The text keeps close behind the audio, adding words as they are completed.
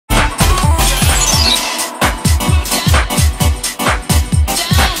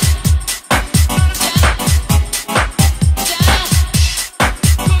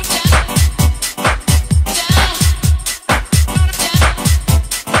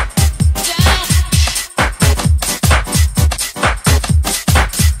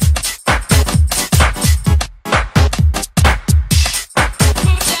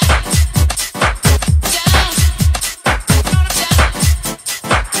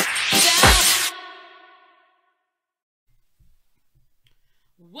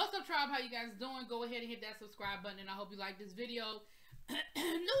tribe, how you guys doing? Go ahead and hit that subscribe button, and I hope you like this video.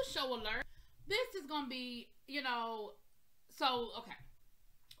 New show alert. This is gonna be, okay.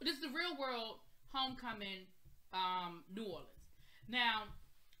 This is the Real World Homecoming, New Orleans. Now,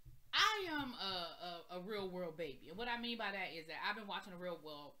 I am a Real World baby, and what I mean by that is that I've been watching the Real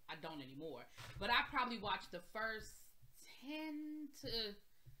World. I don't anymore, but I probably watched the first 10 to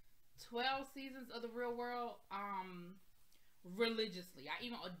 12 seasons of the Real World religiously. I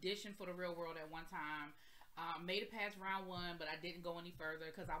even auditioned for the Real World at one time. Made it past round 1, but I didn't go any further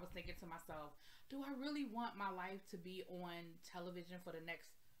because I was thinking to myself, do I really want my life to be on television for the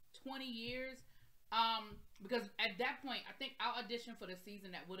next 20 years? Because at that point, I think I auditioned for the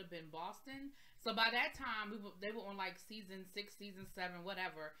season that would have been Boston. So by that time, they were on like season 6, season 7,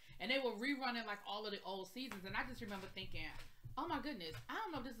 whatever. And they were rerunning like all of the old seasons. And I just remember thinking, oh my goodness, I don't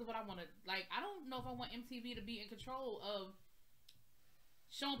know if this is what I want to, like, I don't know if I want MTV to be in control of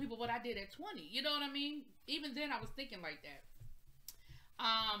showing people what I did at 20. You know what I mean? Even then, I was thinking like that.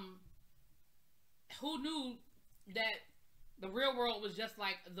 Who knew that the Real World was just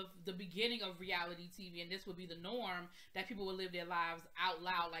like the beginning of reality TV, and this would be the norm, that people would live their lives out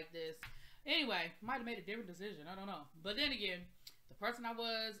loud like this. Anyway, might have made a different decision. I don't know. But then again, the person I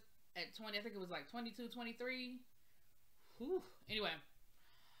was at 20, I think it was like 22, 23. Whew. Anyway,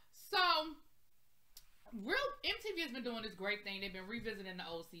 so MTV has been doing this great thing. They've been revisiting the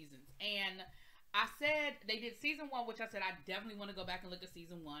old seasons, and I said they did season 1, which I said I definitely want to go back and look at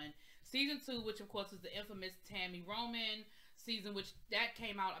season 1. Season 2, which of course is the infamous Tammy Roman season, which that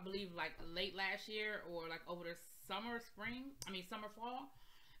came out, I believe, like late last year or like over the summer, fall.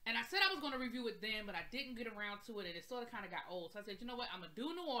 And I said I was going to review it then, but I didn't get around to it, and it sort of kind of got old. So I said, you know what, I'm going to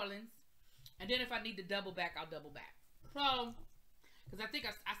do New Orleans, and then if I need to double back, I'll double back. So, because I think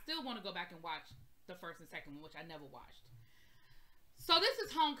I still want to go back and watch the first and second one, which I never watched. So this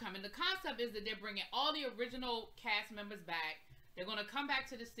is Homecoming. The concept is that they're bringing all the original cast members back. They're going to come back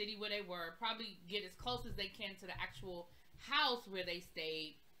to the city where they were, probably get as close as they can to the actual house where they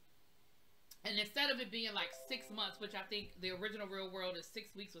stayed. And instead of it being like 6 months, which I think the original Real World is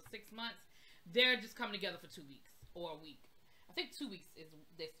 6 weeks or 6 months, they're just coming together for 2 weeks or a week. I think 2 weeks is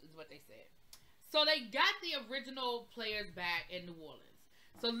what they said. So they got the original players back in New Orleans.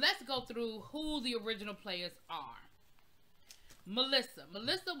 So let's go through who the original players are. Melissa.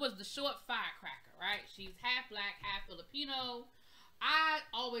 Melissa was the short firecracker, right? She's half black, half Filipino. I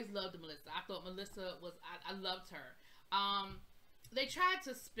always loved Melissa. I thought Melissa was, I loved her. They tried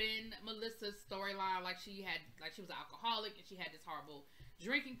to spin Melissa's storyline like she was an alcoholic and she had this horrible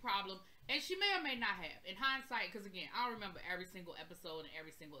drinking problem, and she may or may not have. In hindsight, because again, I don't remember every single episode and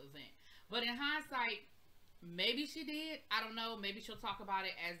every single event, but in hindsight, maybe she did. I don't know. Maybe she'll talk about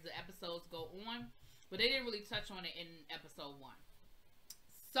it as the episodes go on, but they didn't really touch on it in episode 1.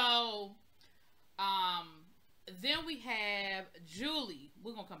 So, then we have Julie.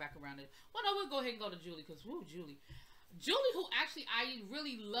 We're gonna come back around it. Well, no, we'll go ahead and go to Julie because Julie, who actually I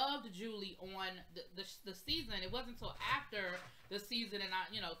really loved Julie on the season. It wasn't until after the season and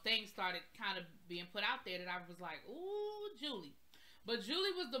things started kind of being put out there that I was like, ooh, Julie. But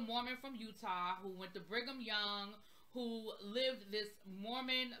Julie was the Mormon from Utah who went to Brigham Young, who lived this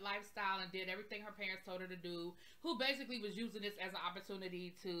Mormon lifestyle and did everything her parents told her to do, who basically was using this as an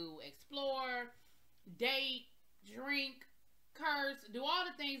opportunity to explore, date, drink, curse, do all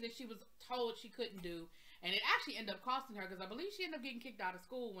the things that she was told she couldn't do. And it actually ended up costing her, because I believe she ended up getting kicked out of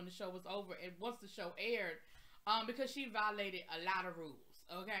school when the show was over and once the show aired, because she violated a lot of rules,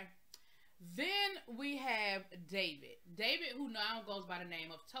 okay? Then we have David. David, who now goes by the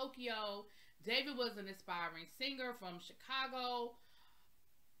name of Tokyo. David was an aspiring singer from Chicago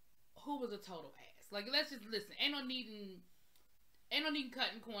who was a total ass. Like, let's just listen. Ain't no needing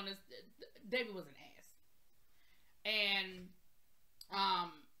cutting corners. David was an ass. And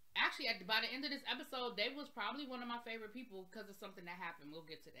actually, by the end of this episode, David was probably one of my favorite people because of something that happened. We'll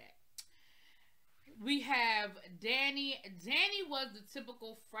get to that. We have Danny. Danny was the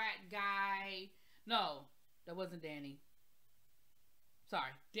typical frat guy. No, that wasn't Danny.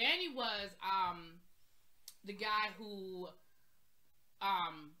 Sorry. Danny was the guy who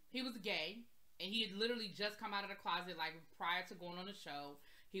he was gay, and he had literally just come out of the closet like prior to going on the show.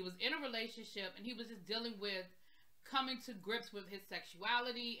 He was in a relationship, and he was just dealing with coming to grips with his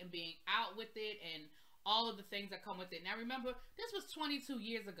sexuality and being out with it and all of the things that come with it. Now remember, this was 22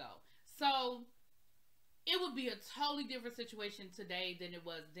 years ago. So it would be a totally different situation today than it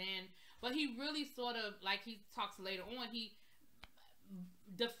was then. But he really sort of, like he talks later on, he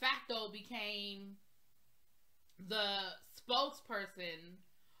de facto became the spokesperson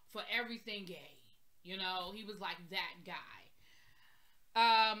for everything gay. You know, he was like that guy.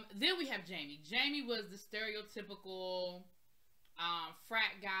 Then we have Jamie. Jamie was the stereotypical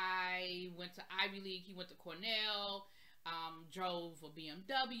frat guy. Went to Ivy League. He went to Cornell. Drove a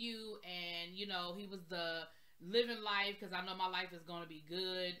BMW, and you know he was the living life because I know my life is gonna be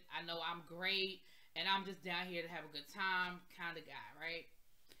good. I know I'm great, and I'm just down here to have a good time kind of guy, right?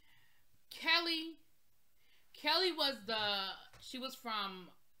 Kelly was she was from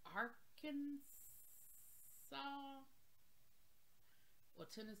Arkansas or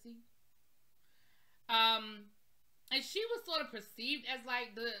Tennessee. And she was sort of perceived as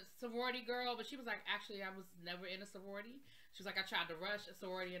like the sorority girl, but she was like, actually, I was never in a sorority. She was like, I tried to rush a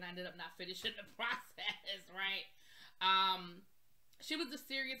sorority and I ended up not finishing the process, right? She was the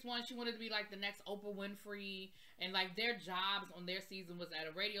serious one. She wanted to be like the next Oprah Winfrey, and like their jobs on their season was at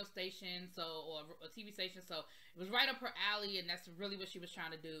a radio station, or a TV station, so it was right up her alley, and that's really what she was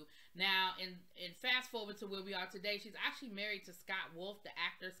trying to do. Now, in fast forward to where we are today, she's actually married to Scott Wolf, the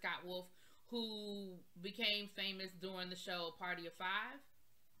actor Scott Wolf, who became famous during the show Party of Five.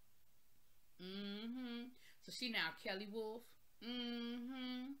 So she now Kelly Wolf.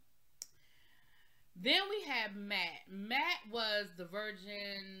 Then we have Matt. Matt was the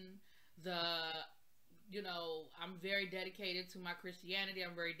virgin, I'm very dedicated to my Christianity.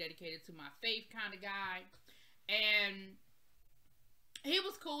 I'm very dedicated to my faith kind of guy. And he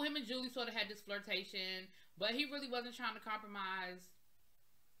was cool. Him and Julie sort of had this flirtation, but he really wasn't trying to compromise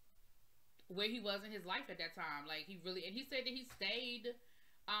where he was in his life at that time. Like and he said that he stayed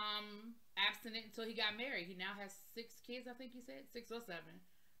abstinent until he got married. He now has 6 kids, I think he said, 6 or 7.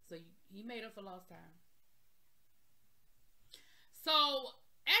 So he made up for lost time. So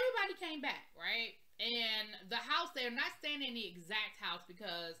everybody came back, right? And the house, they're not staying in the exact house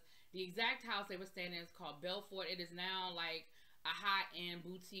because the exact house they were staying in is called Belfort. It is now like a high-end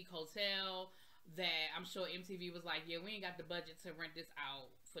boutique hotel that I'm sure MTV was like, yeah, we ain't got the budget to rent this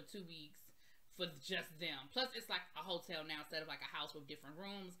out for 2 weeks for just them. Plus, it's like a hotel now instead of like a house with different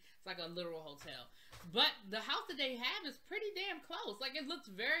rooms. It's like a literal hotel. But the house that they have is pretty damn close. Like, it looks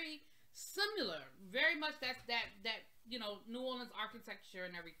very similar. Very much that New Orleans architecture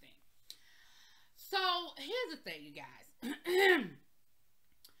and everything. So, here's the thing, you guys.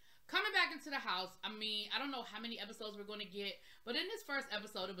 Coming back into the house, I mean, I don't know how many episodes we're going to get, but in this first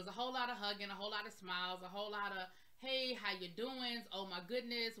episode, it was a whole lot of hugging, a whole lot of smiles, a whole lot of, hey, how you doing? Oh my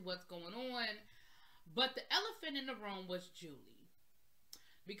goodness, what's going on? But the elephant in the room was Julie.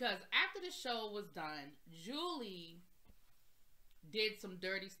 Because after the show was done, Julie did some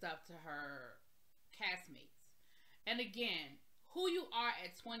dirty stuff to her castmates. And again, who you are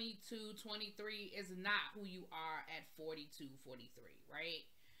at 22, 23 is not who you are at 42, 43, right?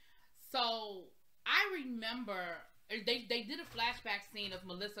 So I remember they did a flashback scene of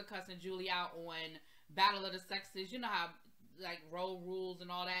Melissa cussing Julie out on Battle of the Sexes. You know how like road rules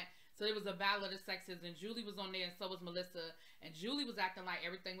and all that. So it was a Battle of the Sexes, and Julie was on there, and so was Melissa. And Julie was acting like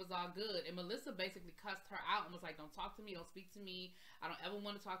everything was all good, and Melissa basically cussed her out and was like, "Don't talk to me, don't speak to me. I don't ever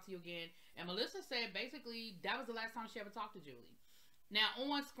want to talk to you again." And Melissa said basically that was the last time she ever talked to Julie. Now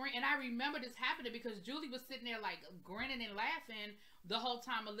on screen, and I remember this happening because Julie was sitting there like grinning and laughing the whole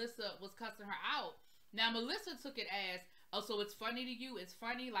time Melissa was cussing her out. Now Melissa took it as, "Oh, so it's funny to you? It's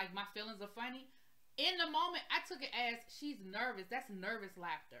funny, like my feelings are funny." In the moment, I took it as she's nervous. That's nervous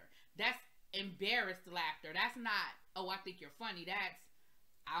laughter. That's embarrassed laughter. That's not, "Oh, I think you're funny." That's,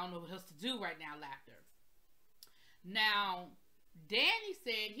 "I don't know what else to do right now" laughter. Now, Danny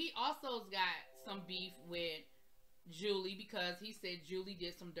said he also's got some beef with Julie because he said Julie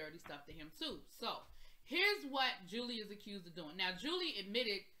did some dirty stuff to him too. So, here's what Julie is accused of doing. Now, Julie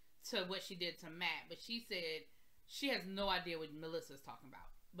admitted to what she did to Matt, but she said she has no idea what Melissa's talking about.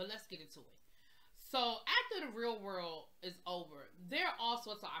 But let's get into it. So after the Real World is over, there are all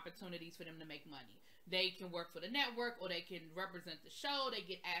sorts of opportunities for them to make money. They can work for the network, or they can represent the show. They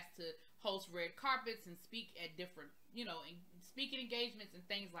get asked to host red carpets and speak at different, speaking engagements and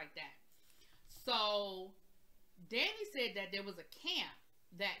things like that. So Danny said that there was a camp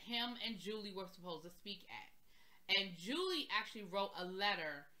that him and Julie were supposed to speak at. And Julie actually wrote a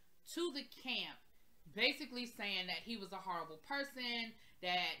letter to the camp basically saying that he was a horrible person,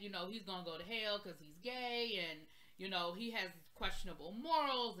 that, he's going to go to hell because he's gay, and, he has questionable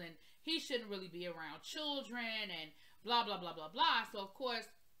morals, and he shouldn't really be around children, and blah, blah, blah, blah, blah. So, of course,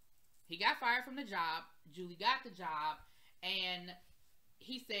 he got fired from the job. Julie got the job, and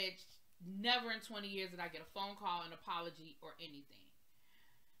he said, "Never in 20 years did I get a phone call, an apology, or anything."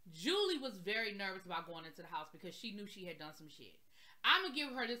 Julie was very nervous about going into the house because she knew she had done some shit. I'm going to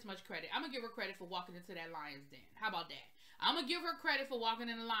give her this much credit. I'm going to give her credit for walking into that lion's den. How about that? I'm going to give her credit for walking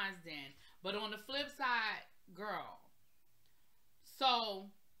in the lion's den. But on the flip side, girl. So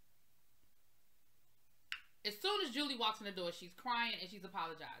as soon as Julie walks in the door, she's crying and she's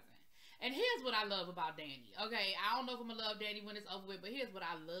apologizing. And here's what I love about Danny. Okay, I don't know if I'm gonna love Danny when it's over with, but here's what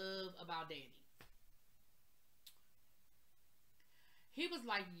I love about Danny. He was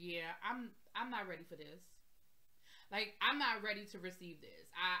like, yeah, I'm not ready for this. Like, I'm not ready to receive this.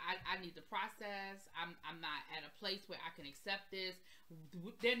 I need the process. I'm not at a place where I can accept this.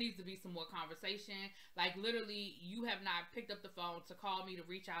 There needs to be some more conversation. Like, literally, you have not picked up the phone to call me, to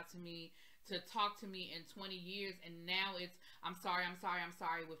reach out to me, to talk to me in 20 years. And now it's, I'm sorry,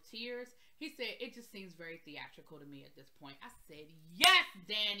 with tears. He said, it just seems very theatrical to me at this point. I said, yes,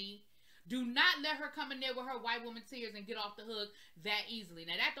 Danny. Do not let her come in there with her white woman tears and get off the hook that easily.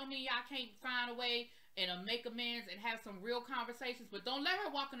 Now, that don't mean y'all can't find a way and make amends and have some real conversations, but don't let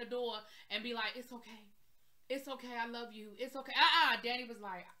her walk in the door and be like, it's okay. It's okay. I love you. It's okay. Danny was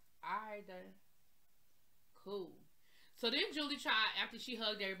like, all right, then. Cool. So then Julie tried, after she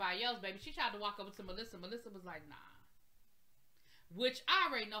hugged everybody else, baby, she tried to walk over to Melissa. Melissa was like, nah. Which I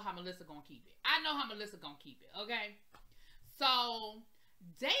already know how Melissa gonna keep it. I know how Melissa gonna keep it, okay? So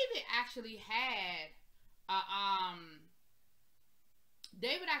David actually had a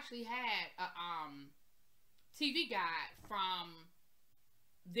TV guide from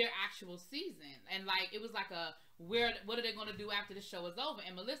their actual season, and like it was like what are they going to do after the show is over?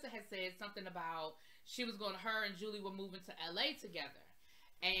 And Melissa had said something about her and Julie were moving to LA together,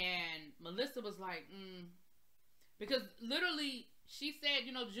 and Melissa was like, because literally she said,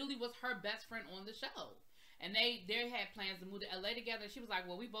 Julie was her best friend on the show, and they had plans to move to LA together. And she was like,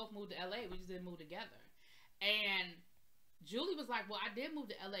 well, we both moved to LA, we just didn't move together. And Julie was like, well, I did move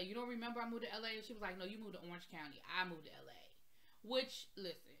to LA. You don't remember I moved to LA? And she was like, no, you moved to Orange County. I moved to LA. Which,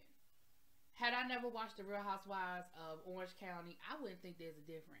 listen, had I never watched The Real Housewives of Orange County, I wouldn't think there's a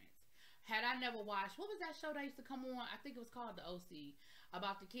difference. Had I never watched, what was that show that used to come on? I think it was called The OC,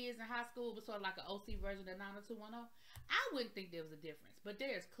 about the kids in high school. It was sort of like an OC version of 90210. I wouldn't think there was a difference. But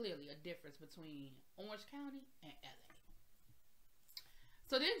there is clearly a difference between Orange County and LA.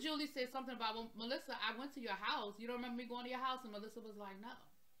 So then Julie said something about, well, Melissa, I went to your house. You don't remember me going to your house? And Melissa was like, no.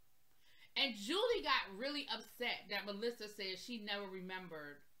 And Julie got really upset that Melissa said she never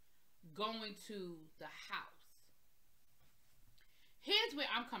remembered going to the house. Here's where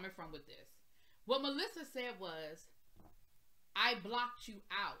I'm coming from with this. What Melissa said was, I blocked you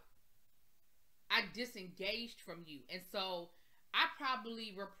out. I disengaged from you. And so I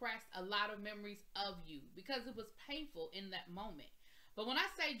probably repressed a lot of memories of you because it was painful in that moment. But when I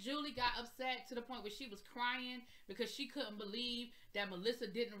say Julie got upset to the point where she was crying because she couldn't believe that Melissa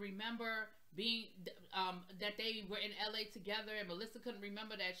didn't remember being that they were in LA together, and Melissa couldn't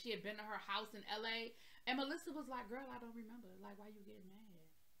remember that she had been to her house in LA, and Melissa was like, girl, I don't remember. Like, why you getting mad?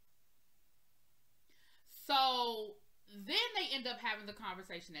 So then they end up having the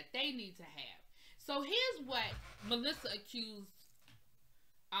conversation that they need to have. So here's what Melissa accused.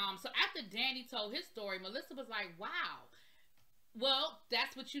 So after Danny told his story, Melissa was like, wow, well,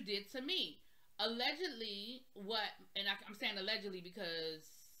 that's what you did to me. Allegedly, I'm saying allegedly because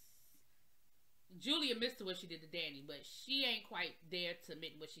Julie admits to what she did to Danny, but she ain't quite there to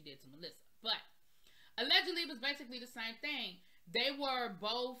admit what she did to Melissa. But allegedly, it was basically the same thing. They were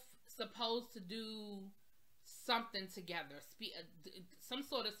both supposed to do something together, some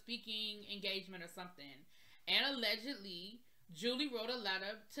sort of speaking engagement or something. And allegedly, Julie wrote a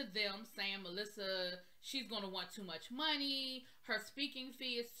letter to them saying, Melissa, she's going to want too much money. Her speaking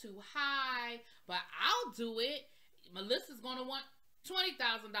fee is too high, but I'll do it. Melissa's going to want $20,000.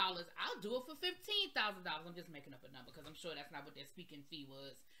 I'll do it for $15,000. I'm just making up a number because I'm sure that's not what their speaking fee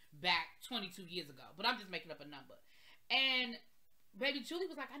was back 22 years ago, but I'm just making up a number. And baby Julie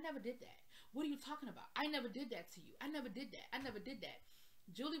was like, I never did that. What are you talking about? I never did that to you. I never did that. I never did that.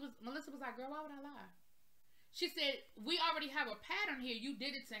 Melissa was like, girl, why would I lie? She said, we already have a pattern here. You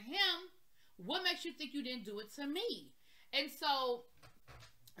did it to him. What makes you think you didn't do it to me? And so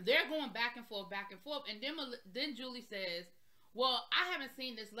they're going back and forth. And then Julie says, well, I haven't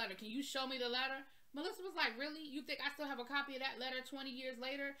seen this letter. Can you show me the letter? Melissa was like, really? You think I still have a copy of that letter 20 years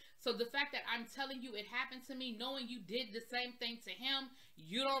later? So the fact that I'm telling you it happened to me, knowing you did the same thing to him,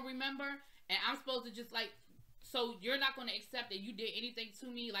 you don't remember? And I'm supposed to just like, so you're not going to accept that you did anything to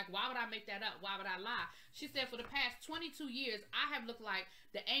me? Like, why would I make that up? Why would I lie? She said, for the past 22 years, I have looked like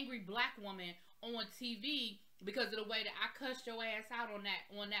the angry black woman on TV because of the way that I cussed your ass out on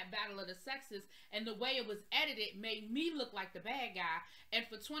that Battle of the Sexes, and the way it was edited made me look like the bad guy. And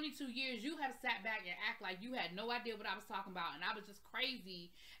for 22 years, you have sat back and act like you had no idea what I was talking about, and I was just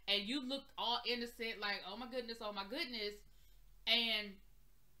crazy, and you looked all innocent, like, oh my goodness, and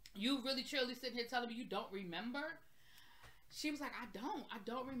you really truly sitting here telling me you don't remember? She was like, I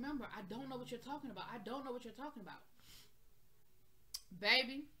don't remember. I don't know what you're talking about. I don't know what you're talking about.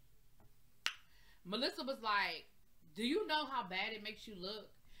 Baby, Melissa was like, do you know how bad it makes you look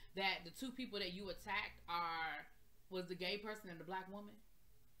that the two people that you attacked was the gay person and the black woman?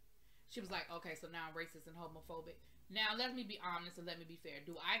 She was like, okay, so now I'm racist and homophobic. Now, let me be honest and let me be fair.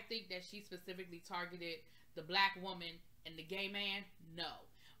 Do I think that she specifically targeted the black woman and the gay man? No.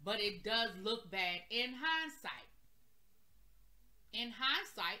 But it does look bad in hindsight. In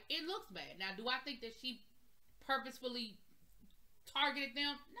hindsight, it looks bad. Now, do I think that she purposefully targeted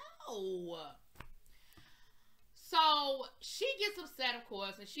them? No. So she gets upset, of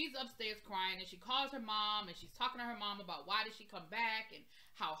course, and she's upstairs crying, and she calls her mom, and she's talking to her mom about why did she come back and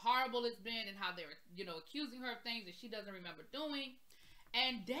how horrible it's been and how they're, accusing her of things that she doesn't remember doing.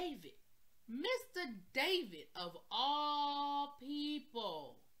 And David, Mr. David, of all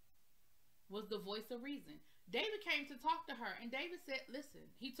people, was the voice of reason. David came to talk to her, and David said, listen,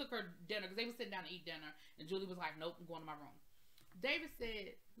 he took her dinner, because they were sitting down to eat dinner, and Julie was like, nope, I'm going to my room. David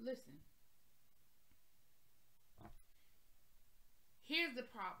said, listen, here's the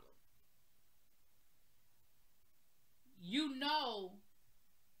problem.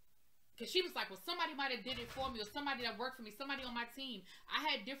 Because she was like, well, somebody might have did it for me, or somebody that worked for me, somebody on my team. I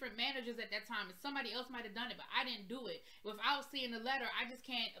had different managers at that time, and somebody else might have done it, but I didn't do it. Without seeing the letter, I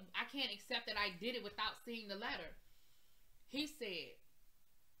can't accept that I did it without seeing the letter. He said,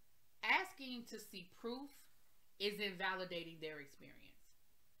 asking to see proof is invalidating their experience.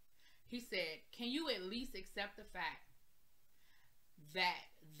 He said, can you at least accept the fact that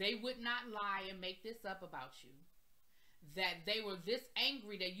they would not lie and make this up about you? That they were this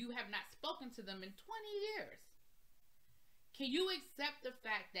angry that you have not spoken to them in 20 years? Can you accept the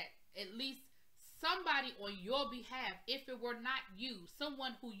fact that at least somebody on your behalf, if it were not you,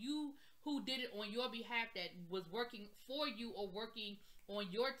 someone who did it on your behalf that was working for you or working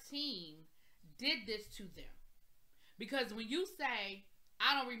on your team, did this to them? Because when you say,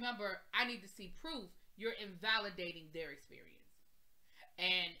 I don't remember, I need to see proof, you're invalidating their experience.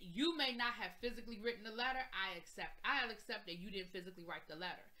 And you may not have physically written the letter. I'll accept that you didn't physically write the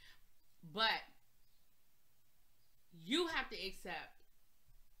letter. But you have to accept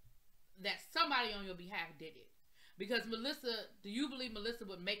that somebody on your behalf did it. Because Melissa, do you believe Melissa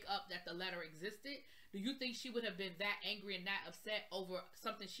would make up that the letter existed? Do you think she would have been that angry and that upset over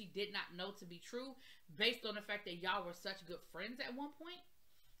something she did not know to be true, based on the fact that y'all were such good friends at one point?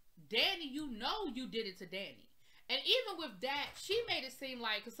 Danny, you did it to Danny. And even with that, she made it seem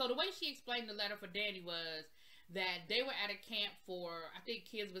like, so the way she explained the letter for Danny was that they were at a camp for, I think,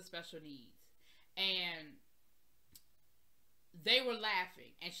 kids with special needs. And they were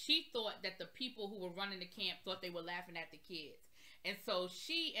laughing. And she thought that the people who were running the camp thought they were laughing at the kids. And so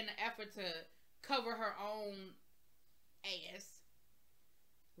she, in an effort to cover her own ass,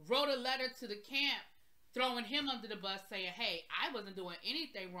 wrote a letter to the camp, throwing him under the bus, saying, hey, I wasn't doing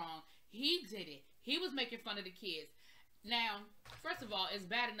anything wrong. He did it. He was making fun of the kids. Now, first of all, it's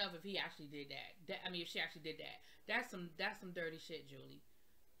bad enough if he actually did that. If she actually did that. That's some dirty shit, Julie.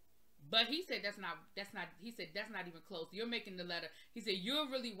 But he said that's not even close. You're making the letter. He said, you're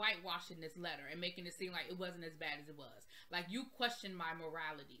really whitewashing this letter and making it seem like it wasn't as bad as it was. Like, you question my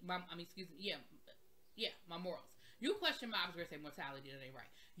morality. My morals. You question I was going to say mortality, that ain't right.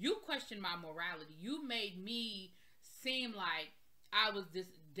 You question my morality. You made me seem like I was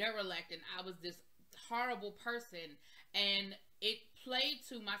this derelict and I was this horrible person, and it played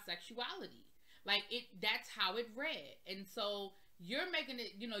to my sexuality. Like, that's how it read. And so you're making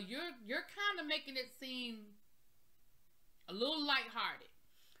it, you're kind of making it seem a little lighthearted.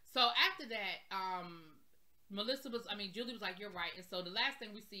 So after that, Julie was like, you're right. And so the last thing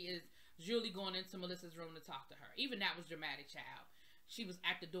we see is Julie going into Melissa's room to talk to her. Even that was dramatic, child. She was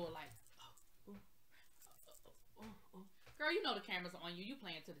at the door like, girl, you know the cameras are on you. You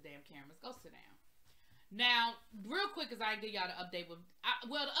playing to the damn cameras. Go sit down. Now, real quick, as I give y'all the update with,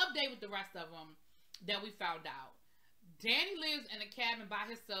 the update with the rest of them that we found out. Danny lives in a cabin by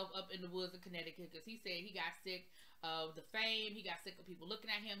himself up in the woods of Connecticut because he said he got sick of the fame. He got sick of people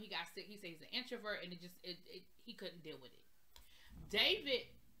looking at him. He got sick. He said he's an introvert, and he couldn't deal with it. David,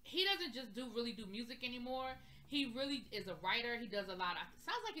 he doesn't just really do music anymore. He really is a writer. He does a lot of,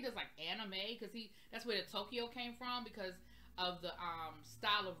 sounds like he does like anime, because that's where the Tokyo came from, because of the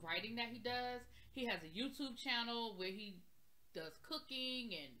style of writing that he does. He has a YouTube channel where he does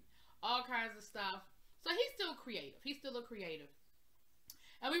cooking and all kinds of stuff. So he's still creative. He's still a creative.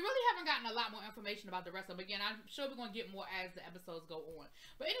 And we really haven't gotten a lot more information about the rest of them. Again, I'm sure we're going to get more as the episodes go on.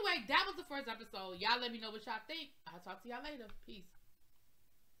 But anyway, that was the first episode. Y'all let me know what y'all think. I'll talk to y'all later. Peace.